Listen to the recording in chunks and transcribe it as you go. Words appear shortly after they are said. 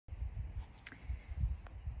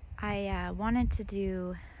I wanted to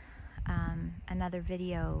do another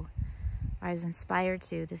video. I was inspired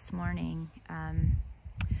to this morning.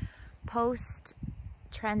 Post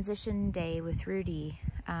transition day with Rudy,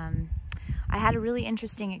 I had a really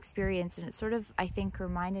interesting experience, and it sort of, I think,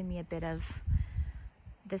 reminded me a bit of,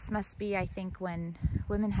 this must be, I think, when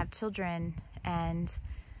women have children and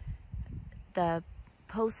the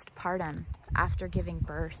postpartum after giving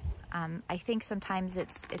birth. I think sometimes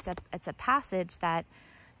it's a passage that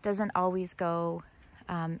doesn't always go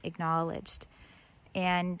acknowledged,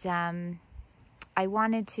 and I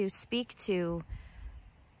wanted to speak to,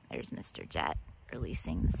 there's Mr. Jet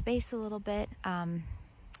releasing the space a little bit,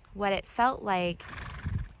 what it felt like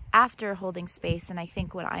after holding space, and I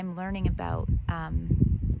think what I'm learning about,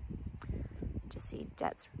 just see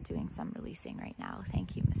Jet's doing some releasing right now.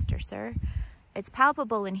 Thank you, Mr. Sir. It's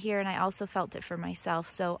palpable in here, and I also felt it for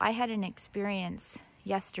myself. So I had an experience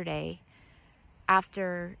yesterday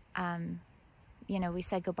after, you know, we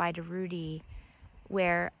said goodbye to Rudy,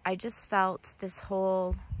 where I just felt this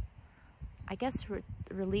whole, I guess,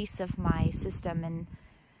 release of my system.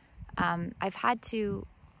 And I've had to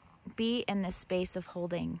be in this space of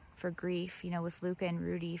holding for grief, you know, with Luca and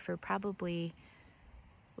Rudy for probably,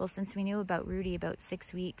 well, since we knew about Rudy, about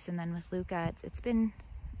 6 weeks, and then with Luca, it's been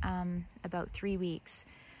about 3 weeks.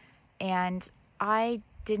 And I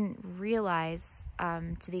didn't realize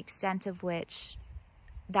to the extent of which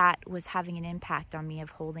that was having an impact on me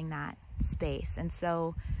of holding that space. And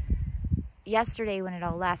so yesterday when it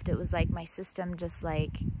all left, it was like my system just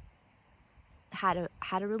like had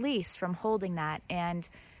a release from holding that. And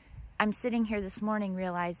I'm sitting here this morning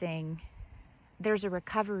realizing there's a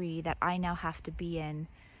recovery that I now have to be in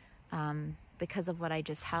because of what I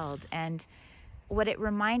just held. And what it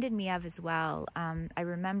reminded me of as well, I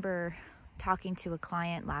remember talking to a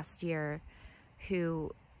client last year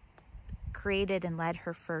who created and led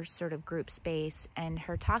her first sort of group space, and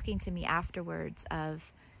her talking to me afterwards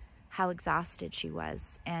of how exhausted she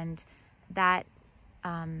was, and that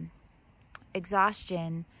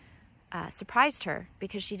exhaustion surprised her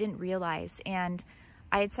because she didn't realize. And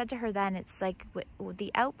I had said to her then, it's like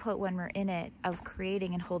the output when we're in it of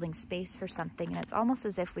creating and holding space for something, and it's almost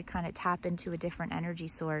as if we kind of tap into a different energy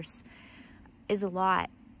source, is a lot.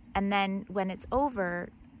 And then when it's over,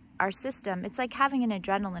 our system, it's like having an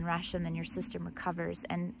adrenaline rush, and then your system recovers.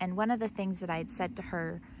 And one of the things that I had said to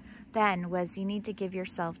her then was, you need to give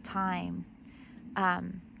yourself time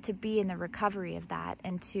to be in the recovery of that,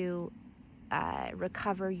 and to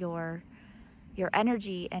recover your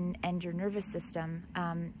energy and your nervous system.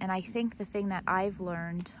 And I think the thing that I've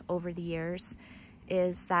learned over the years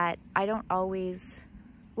is that we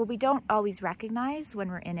don't always recognize when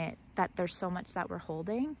we're in it that there's so much that we're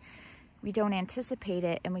holding. We don't anticipate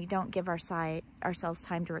it, and we don't give ourselves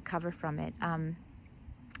time to recover from it.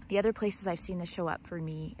 The other places I've seen this show up for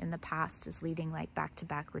me in the past is leading like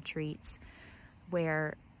back-to-back retreats,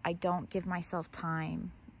 where I don't give myself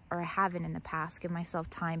time, or I haven't in the past give myself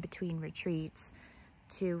time between retreats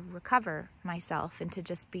to recover myself and to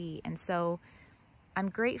just be. And so I'm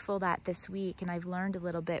grateful that this week, and I've learned a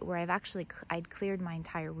little bit where I'd cleared my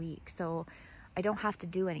entire week. So I don't have to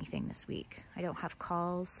do anything this week. I don't have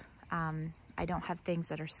calls. I don't have things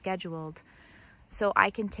that are scheduled. So I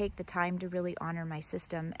can take the time to really honor my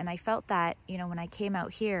system. And I felt that, you know, when I came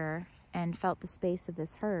out here and felt the space of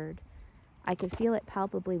this herd, I could feel it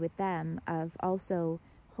palpably with them of also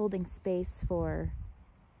holding space for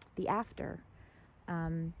the after.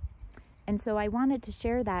 And so I wanted to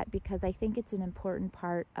share that because I think it's an important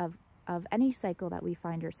part of any cycle that we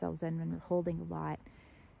find ourselves in, when we're holding a lot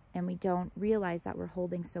and we don't realize that we're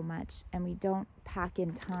holding so much, and we don't pack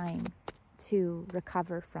in time to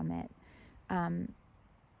recover from it.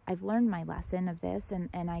 I've learned my lesson of this, and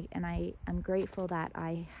I'm grateful that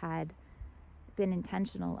I had been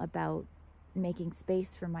intentional about making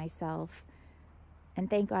space for myself. And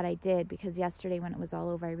thank God I did, because yesterday when it was all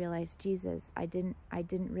over, I realized, Jesus, I didn't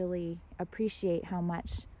really appreciate how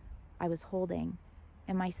much I was holding,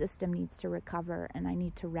 and my system needs to recover, and I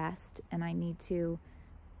need to rest, and I need to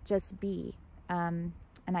just be. And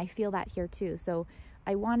I feel that here too. So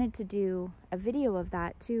I wanted to do a video of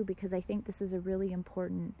that too, because I think this is a really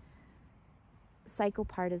important cycle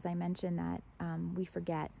part, as I mentioned, that we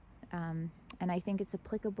forget. And I think it's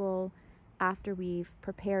applicable after we've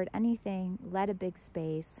prepared anything, led a big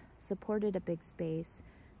space, supported a big space,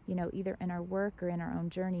 you know, either in our work or in our own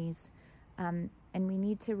journeys. And we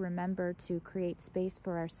need to remember to create space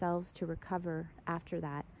for ourselves to recover after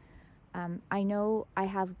that. I know I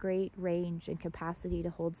have great range and capacity to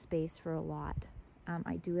hold space for a lot.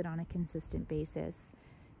 I do it on a consistent basis.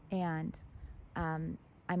 And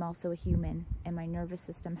I'm also a human, and my nervous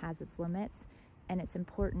system has its limits, and it's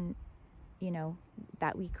important, you know,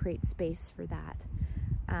 that we create space for that.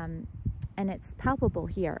 And it's palpable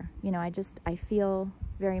here. You know, I feel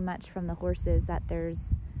very much from the horses that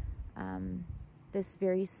there's this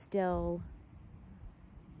very still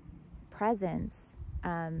presence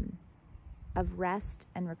of rest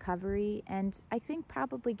and recovery, and I think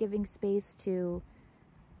probably giving space to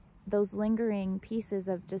those lingering pieces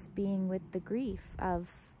of just being with the grief of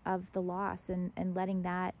the loss, and letting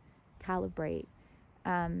that calibrate.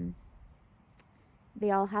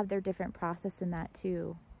 They all have their different process in that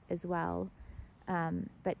too as well.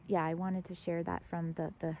 But yeah, I wanted to share that from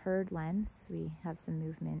the herd lens. We have some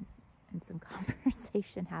movement and some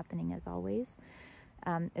conversation happening as always,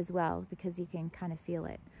 as well, because you can kind of feel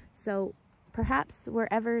it. So perhaps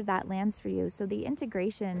wherever that lands for you, so the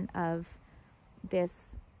integration of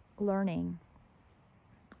this learning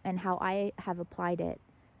and how I have applied it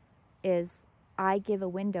is I give a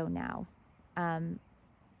window now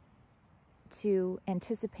to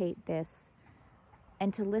anticipate this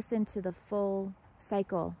and to listen to the full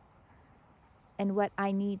cycle and what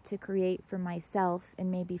I need to create for myself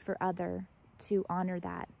and maybe for other to honor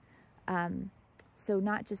that. So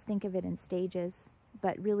not just think of it in stages,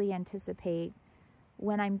 but really anticipate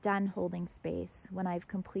when I'm done holding space, when I've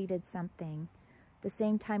completed something. The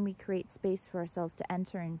same time we create space for ourselves to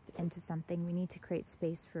enter into something, we need to create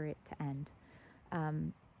space for it to end.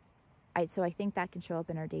 So I think that can show up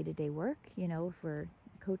in our day-to-day work, you know, if we're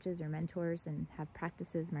coaches or mentors and have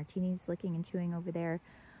practices. Martini's licking and chewing over there.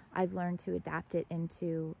 I've learned to adapt it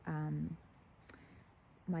into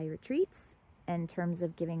my retreats in terms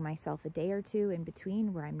of giving myself a day or two in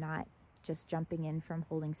between where I'm not just jumping in from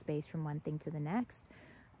holding space from one thing to the next.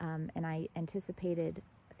 And I anticipated,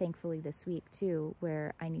 thankfully, this week too,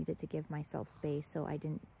 where I needed to give myself space, so I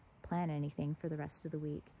didn't plan anything for the rest of the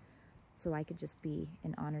week, so I could just be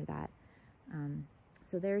and honor that.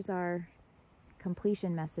 So there's our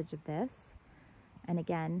completion message of this. And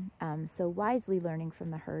again, so wisely learning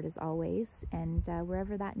from the herd as always, and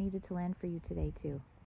wherever that needed to land for you today too.